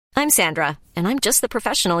I'm Sandra, and I'm just the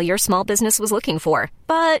professional your small business was looking for.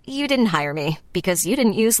 But you didn't hire me because you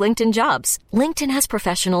didn't use LinkedIn Jobs. LinkedIn has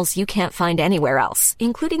professionals you can't find anywhere else,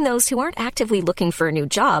 including those who aren't actively looking for a new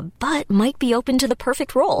job, but might be open to the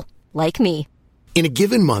perfect role, like me. In a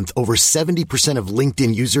given month, over 70% of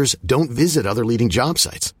LinkedIn users don't visit other leading job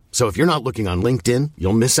sites. So if you're not looking on LinkedIn,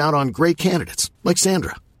 you'll miss out on great candidates, like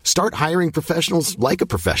Sandra. Start hiring professionals like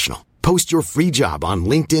a professional. Post your free job on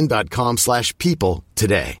linkedin.com/people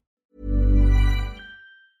today.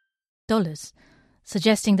 Dollars,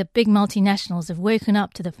 suggesting that big multinationals have woken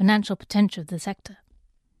up to the financial potential of the sector.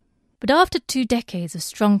 But after 2 decades of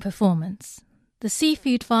strong performance, the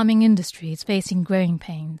seafood farming industry is facing growing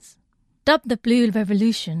pains. Dubbed the Blue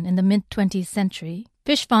Revolution in the mid-20th century,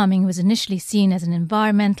 fish farming was initially seen as an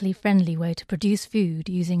environmentally friendly way to produce food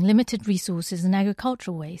using limited resources and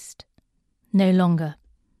agricultural waste. No longer.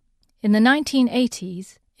 In the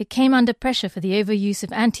 1980s, it came under pressure for the overuse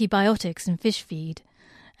of antibiotics in fish feed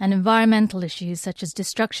and environmental issues such as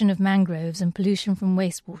destruction of mangroves and pollution from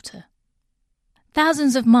wastewater.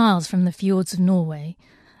 Thousands of miles from the fjords of Norway,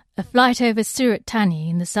 a flight over Surat Thani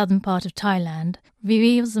in the southern part of Thailand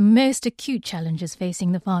reveals the most acute challenges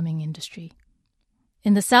facing the farming industry.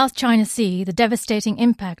 In the South China Sea, the devastating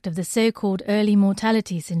impact of the so-called early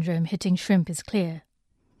mortality syndrome hitting shrimp is clear.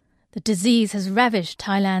 The disease has ravaged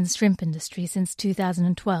Thailand's shrimp industry since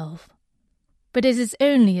 2012. But it is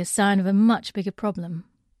only a sign of a much bigger problem.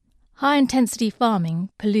 High-intensity farming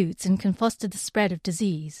pollutes and can foster the spread of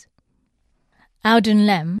disease. Audun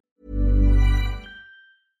Lem.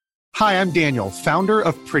 Hi, I'm Daniel, founder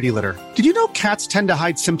of Pretty Litter. Did you know cats tend to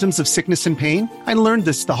hide symptoms of sickness and pain? I learned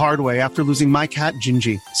this the hard way after losing my cat,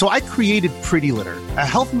 Gingy. So I created Pretty Litter, a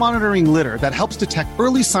health monitoring litter that helps detect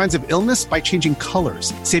early signs of illness by changing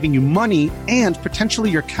colors, saving you money and potentially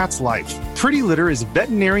your cat's life. Pretty Litter is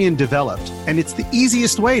veterinarian developed, and it's the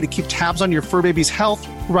easiest way to keep tabs on your fur baby's health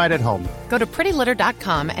right at home. Go to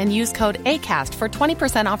prettylitter.com and use code ACAST for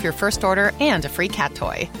 20% off your first order and a free cat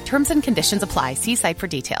toy. Terms and conditions apply. See site for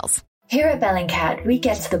details. Here at Bellingcat, we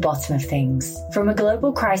get to the bottom of things. From a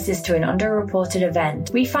global crisis to an underreported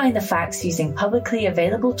event, we find the facts using publicly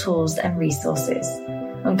available tools and resources,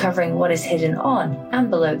 uncovering what is hidden on and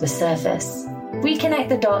below the surface. We connect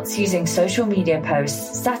the dots using social media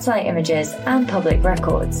posts, satellite images, and public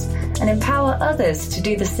records, and empower others to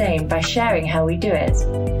do the same by sharing how we do it.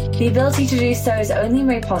 The ability to do so is only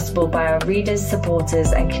made possible by our readers,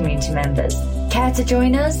 supporters, and community members. Care to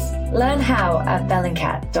join us? Learn how at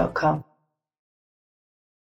bellingcat.com.